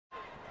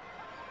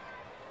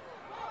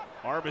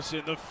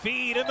Harbison, the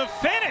feed and the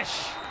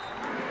finish.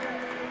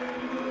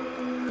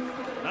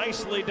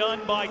 Nicely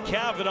done by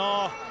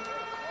Kavanagh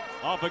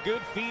off a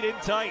good feed in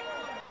tight.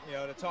 You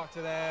know, to talk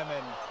to them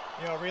and,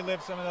 you know,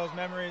 relive some of those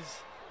memories.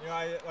 You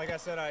know, like I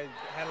said, I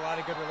had a lot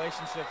of good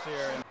relationships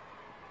here.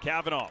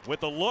 Kavanagh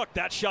with the look.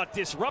 That shot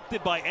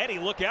disrupted by Eddie.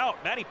 Look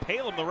out. Matty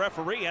Palem, the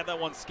referee, had that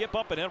one skip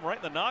up and him right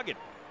in the noggin.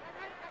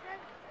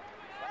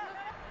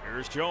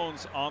 Here's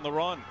Jones on the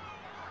run.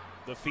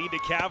 The feed to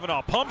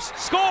Kavanagh. Pumps,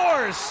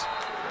 scores!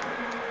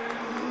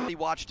 He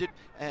watched it,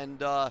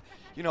 and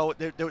you know,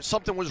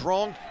 something was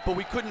wrong, but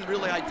we couldn't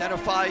really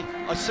identify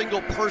a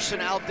single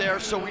person out there,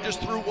 so we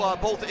just threw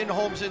both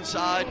in-homes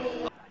inside.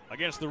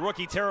 Against the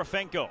rookie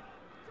Terefenko.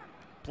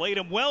 Played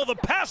him well, the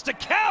pass to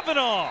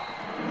Kavanagh!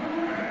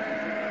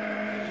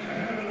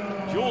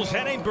 Jules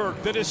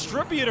Henningberg, the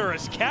distributor,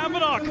 as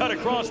Kavanagh cut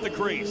across the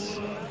crease.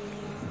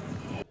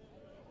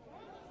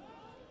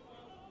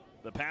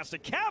 The pass to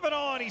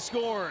Kavanagh, and he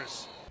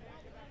scores!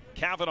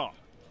 Kavanagh.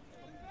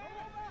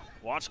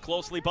 Watched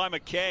closely by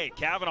McKay.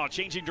 Kavanagh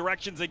changing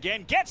directions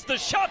again. Gets the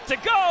shot to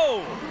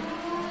go!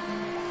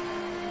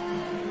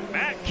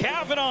 Matt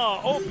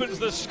Kavanagh opens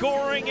the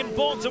scoring in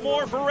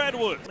Baltimore for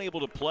Redwood. Unable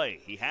to play.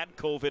 He had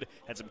COVID,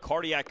 had some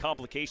cardiac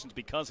complications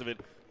because of it.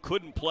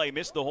 Couldn't play,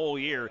 missed the whole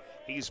year.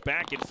 He's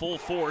back in full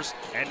force,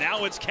 and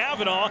now it's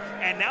Kavanagh,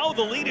 and now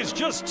the lead is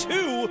just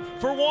 2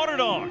 for Water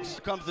Dogs. Here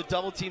comes the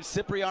double team.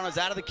 Cipriano's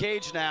out of the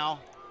cage now.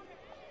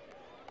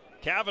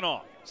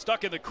 Kavanagh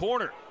stuck in the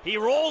corner. He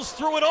rolls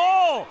through it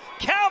all.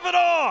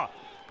 Kavanagh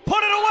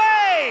put it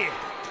away.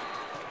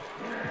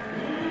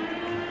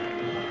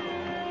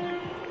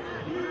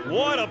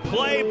 What a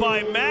play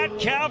by Matt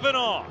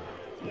Kavanagh.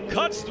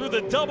 Cuts through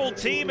the double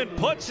team and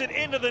puts it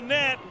into the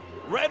net.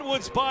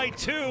 Redwoods by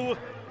 2,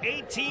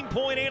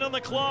 18.8 on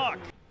the clock.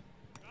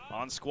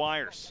 On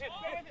Squires,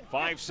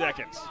 5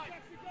 seconds.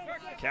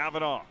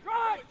 Kavanagh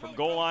from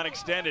goal line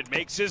extended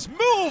makes his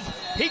move.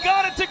 He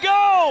got it to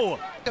go.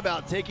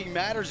 About taking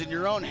matters in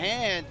your own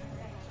hand.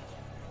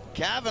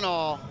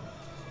 Kavanagh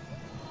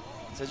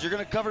says, "You're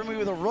going to cover me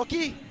with a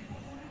rookie?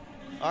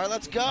 All right,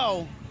 let's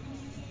go."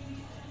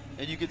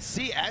 And you can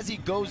see as he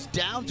goes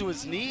down to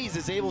his knees,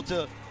 is able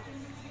to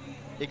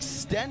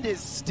extend his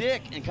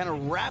stick and kind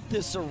of wrap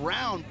this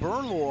around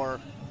Bernlohr.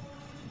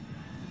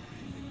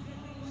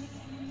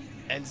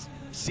 And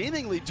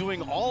seemingly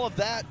doing all of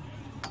that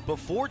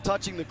before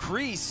touching the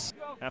crease.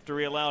 After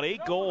he allowed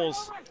 8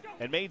 goals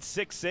and made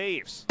 6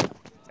 saves.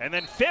 And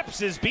then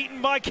Phipps is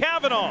beaten by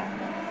Kavanagh.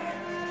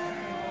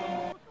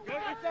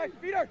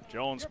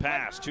 Jones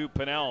pass to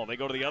Pinnell. They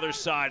go to the other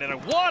side,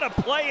 and what a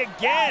play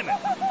again!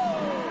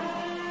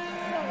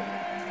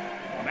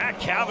 Matt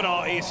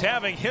Kavanagh is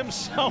having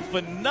himself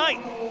a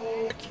night.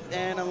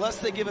 And unless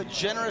they give a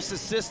generous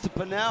assist to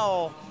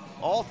Pinnell,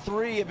 all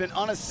 3 have been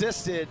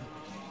unassisted.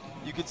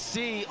 You could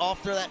see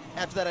after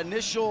that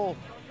initial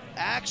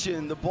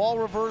action, the ball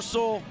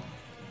reversal,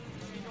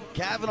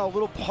 Kavanagh, a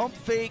little pump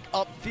fake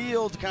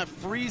upfield to kind of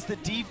freeze the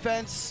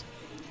defense,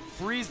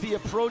 freeze the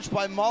approach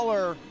by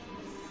Muller,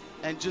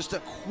 and just a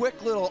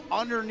quick little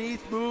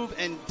underneath move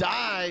and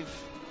dive.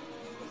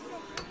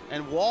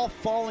 And while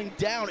falling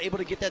down, able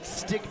to get that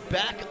stick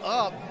back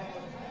up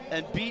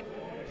and beat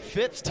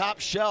Phipps top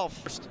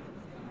shelf.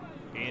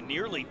 And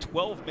nearly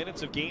 12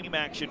 minutes of game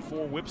action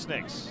for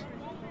Whipsnakes.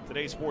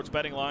 Today's sports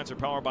betting lines are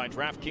powered by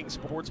DraftKings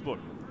Sportsbook.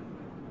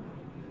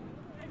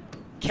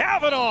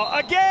 Kavanagh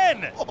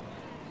again!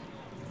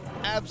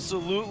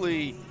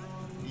 Absolutely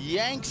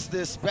yanks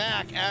this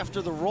back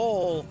after the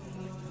roll.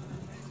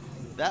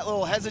 That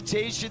little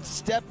hesitation,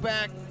 step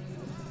back,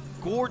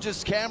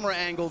 gorgeous camera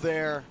angle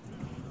there.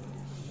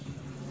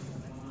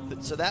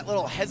 So that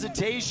little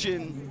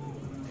hesitation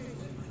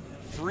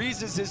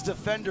freezes his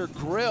defender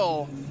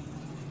Grill.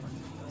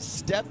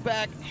 Step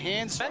back,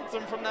 hands.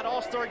 Momentum from that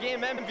All-Star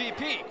Game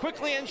MVP.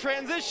 Quickly in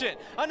transition.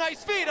 A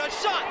nice feed, a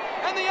shot,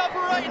 and the upper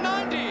right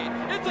 90.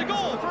 It's a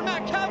goal for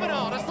Matt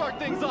Kavanagh to start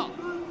things off.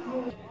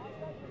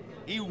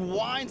 He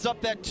winds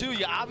up that 2.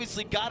 You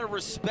obviously got to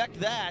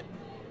respect that.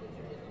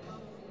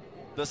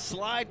 The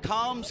slide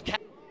comes.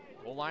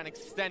 Goal line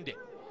extended.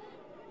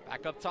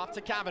 Back up top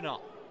to Kavanagh.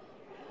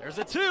 There's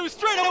a 2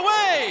 straight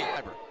away.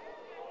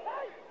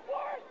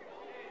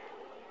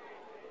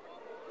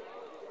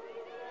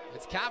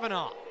 It's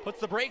Kavanagh. Puts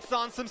the brakes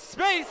on, some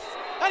space,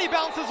 and he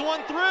bounces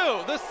one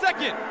through. The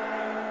second.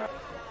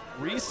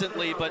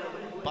 Recently, but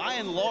by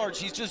and large,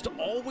 he's just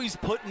always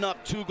putting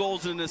up 2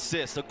 goals and an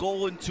assist, a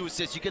goal and 2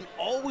 assists. You can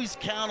always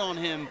count on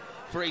him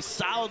for a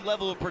solid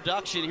level of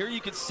production. Here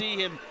you can see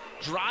him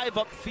drive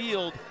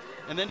upfield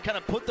and then kind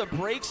of put the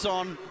brakes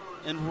on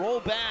and roll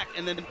back,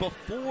 and then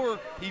before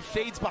he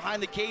fades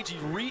behind the cage, he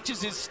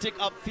reaches his stick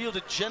upfield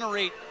to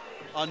generate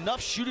enough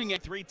shooting.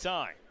 3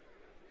 tie.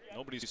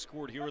 Nobody's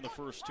scored here in the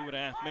first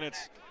 2.5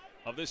 minutes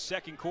of this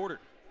second quarter.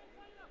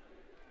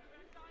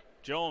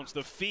 Jones,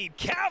 the feed.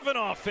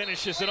 Kavanagh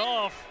finishes it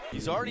off.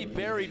 He's already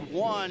buried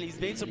 1. He's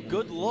made some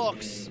good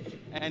looks.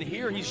 And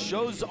here he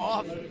shows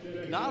off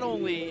not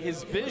only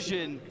his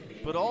vision,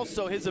 but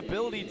also his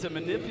ability to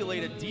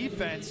manipulate a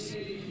defense.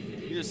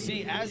 You just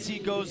see as he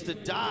goes to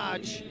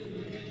dodge,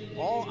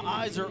 all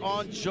eyes are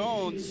on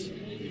Jones.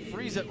 He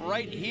frees it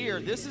right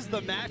here. This is the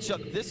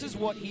matchup. This is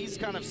what he's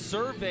kind of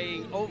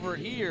surveying over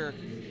here,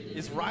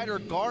 is Ryder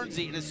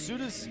Garnsey. And as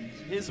soon as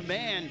his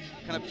man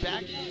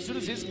as soon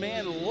as his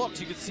man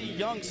looks, you can see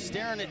Young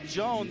staring at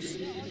Jones.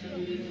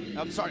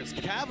 I'm sorry, it's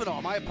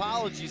Kavanagh, my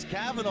apologies.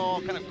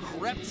 Kavanagh kind of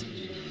crept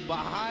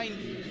behind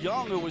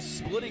Young, who was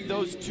splitting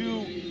those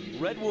two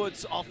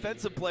Redwoods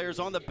offensive players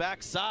on the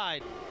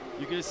backside.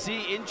 You can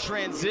see in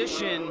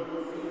transition,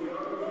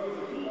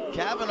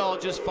 Kavanagh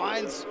just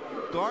finds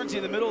Garnsey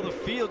in the middle of the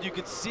field. You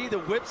can see the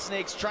Whip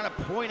Snakes trying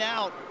to point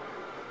out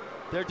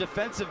their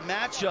defensive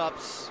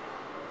matchups.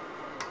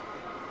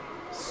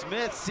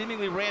 Smith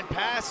seemingly ran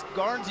past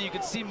Garnsey. You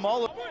can see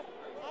Muller.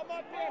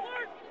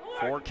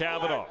 For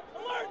Kavanagh,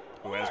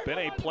 who has been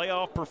a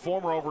playoff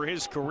performer over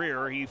his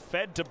career. He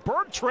fed to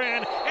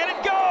Bertrand, and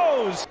it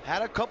goes!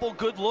 Had a couple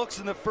good looks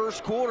in the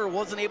first quarter,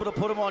 wasn't able to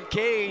put him on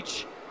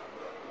cage.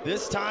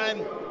 This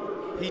time,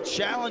 he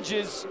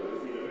challenges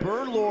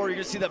Bernlohr. You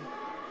can see the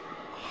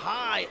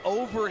high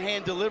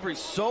overhand delivery,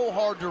 so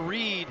hard to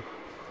read.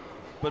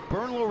 But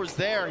Bernlohr was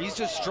there. He's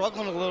just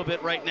struggling a little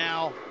bit right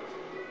now.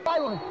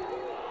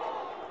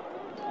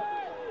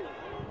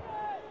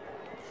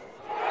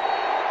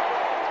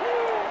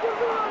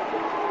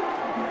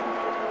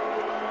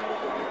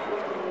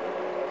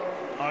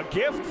 A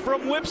gift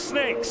from Whip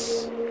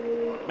Snakes,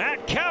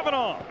 Matt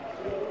Kavanagh.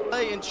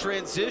 In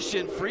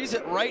transition, frees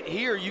it right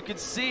here. You can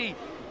see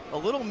a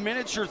little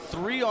miniature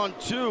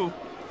 3-on-2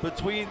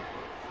 between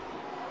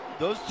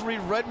those three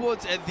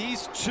Redwoods and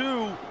these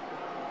two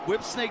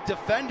Whip Snake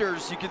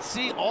defenders. You can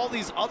see all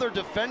these other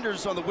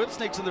defenders on the Whip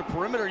Snakes in the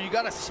perimeter. You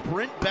got to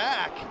sprint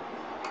back.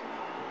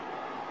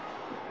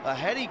 A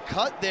heady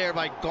cut there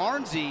by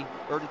Garnsey,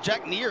 or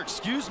Jack Neer,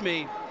 excuse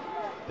me.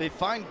 They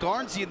find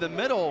Garnsey in the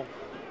middle.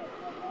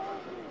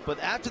 But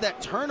after that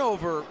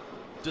turnover,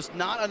 just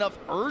not enough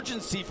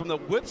urgency from the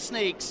Whip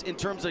Snakes in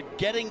terms of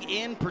getting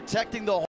in, protecting the